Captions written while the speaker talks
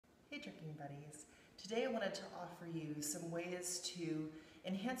Drinking Buddies. Today I wanted to offer you some ways to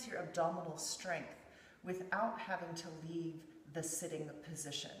enhance your abdominal strength without having to leave the sitting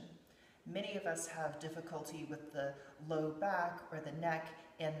position. Many of us have difficulty with the low back or the neck,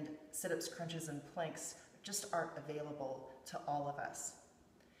 and sit-ups, crunches, and planks just aren't available to all of us.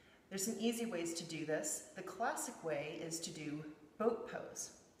 There's some easy ways to do this. The classic way is to do boat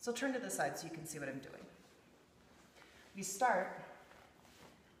pose. So I'll turn to the side so you can see what I'm doing. We start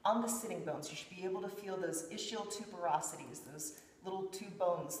on the sitting bones. You should be able to feel those ischial tuberosities, those little two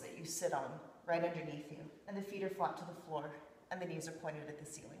bones that you sit on right underneath you. And the feet are flat to the floor and the knees are pointed at the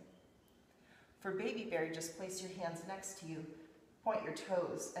ceiling. For baby bear, you just place your hands next to you, point your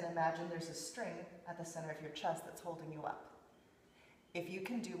toes, and imagine there's a string at the center of your chest that's holding you up. If you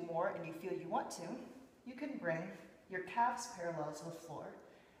can do more and you feel you want to, you can bring your calves parallel to the floor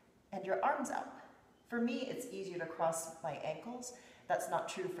and your arms out. For me, it's easier to cross my ankles. That's not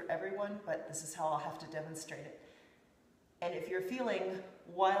true for everyone, but this is how I'll have to demonstrate it. And if you're feeling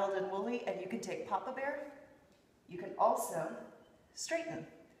wild and woolly and you can take Papa Bear, you can also straighten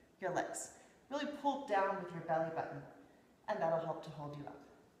your legs. Really pull down with your belly button, and that'll help to hold you up.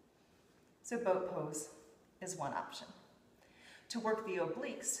 So boat pose is one option. To work the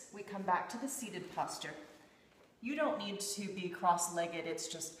obliques, we come back to the seated posture. You don't need to be cross-legged, it's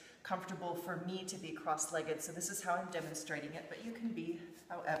just comfortable for me to be cross-legged, so this is how I'm demonstrating it, but you can be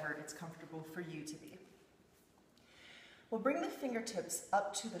however it's comfortable for you to be. We'll bring the fingertips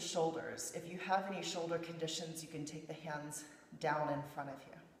up to the shoulders. If you have any shoulder conditions, you can take the hands down in front of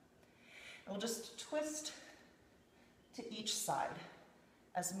you. And we'll just twist to each side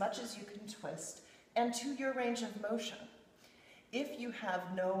as much as you can twist and to your range of motion. If you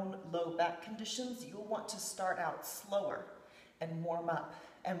have known low back conditions, you'll want to start out slower and warm up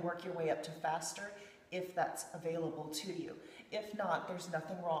and work your way up to faster if that's available to you. If not, there's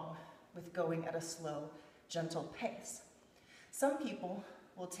nothing wrong with going at a slow, gentle pace. Some people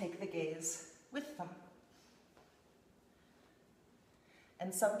will take the gaze with them.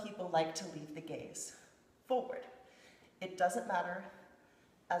 And some people like to leave the gaze forward. It doesn't matter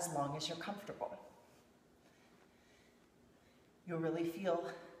as long as you're comfortable. You'll really feel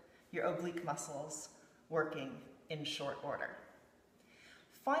your oblique muscles working in short order.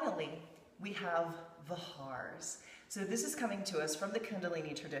 Finally, we have the Hars. So this is coming to us from the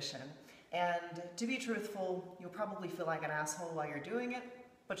Kundalini tradition. And to be truthful, you'll probably feel like an asshole while you're doing it,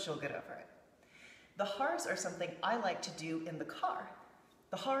 but you'll get over it. The Hars are something I like to do in the car.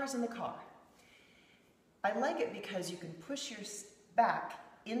 The Hars in the car. I like it because you can push your back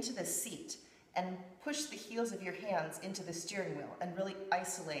into the seat and push the heels of your hands into the steering wheel and really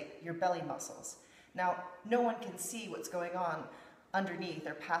isolate your belly muscles. Now, no one can see what's going on underneath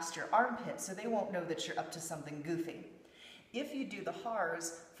or past your armpit, so they won't know that you're up to something goofy. If you do the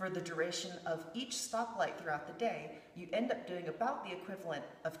Hars for the duration of each stoplight throughout the day, you end up doing about the equivalent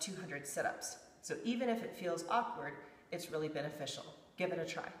of 200 sit-ups. So even if it feels awkward, it's really beneficial. Give it a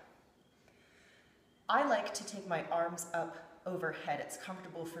try. I like to take my arms up overhead. It's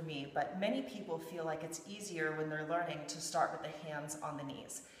comfortable for me, but many people feel like it's easier when they're learning to start with the hands on the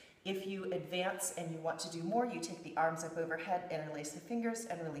knees. If you advance and you want to do more, you take the arms up overhead, interlace the fingers,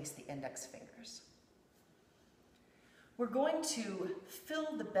 and release the index fingers. We're going to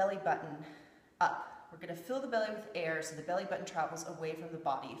fill the belly button up. We're going to fill the belly with air so the belly button travels away from the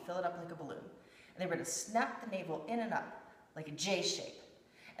body. Fill it up like a balloon. And then we're going to snap the navel in and up like a J shape.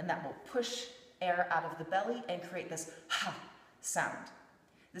 And that will push air out of the belly and create this ha sound.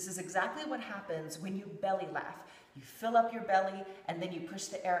 This is exactly what happens when you belly laugh. You fill up your belly and then you push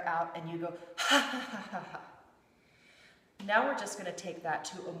the air out and you go ha ha ha ha ha. Now we're just going to take that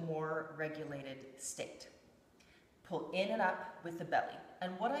to a more regulated state. Pull in and up with the belly.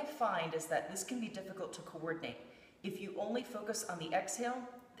 And what I find is that this can be difficult to coordinate. If you only focus on the exhale,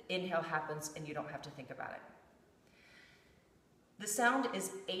 the inhale happens and you don't have to think about it. The sound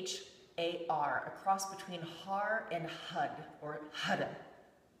is H-A-R, a cross between har and hud, or hudda.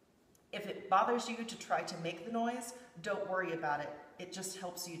 If it bothers you to try to make the noise, don't worry about it. It just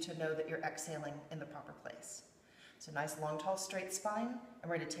helps you to know that you're exhaling in the proper place. So nice, long, tall, straight spine,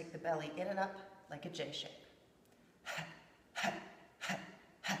 and we're going to take the belly in and up like a J shape.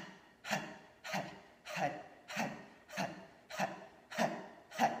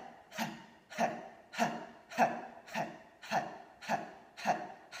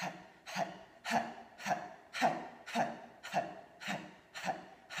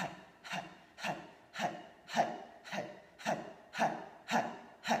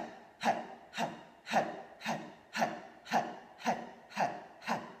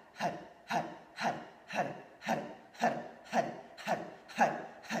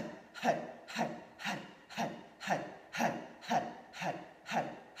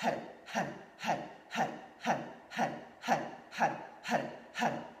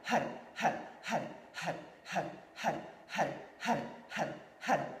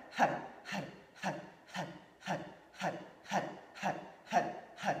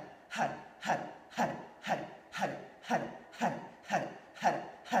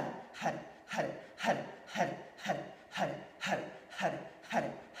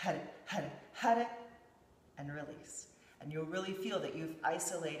 and release. And you'll really feel that you've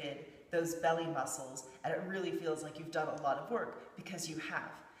isolated those belly muscles, and it really feels like you've done a lot of work, because you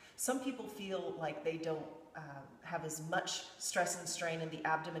have. Some people feel like they don't have as much stress and strain in the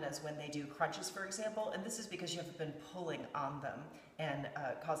abdomen as when they do crunches, for example, and this is because you have been pulling on them and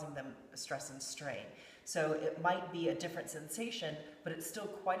causing them stress and strain. So it might be a different sensation, but it's still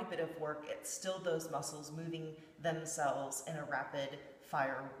quite a bit of work. It's still those muscles moving themselves in a rapid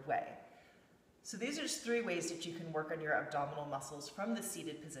fire way. So these are just 3 ways that you can work on your abdominal muscles from the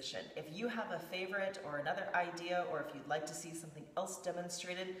seated position. If you have a favorite or another idea, or if you'd like to see something else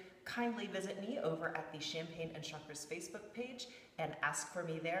demonstrated, kindly visit me over at the Champagne and Chakras Facebook page and ask for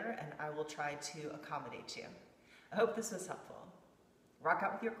me there, and I will try to accommodate you. I hope this was helpful. Rock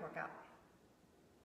out with your cork out.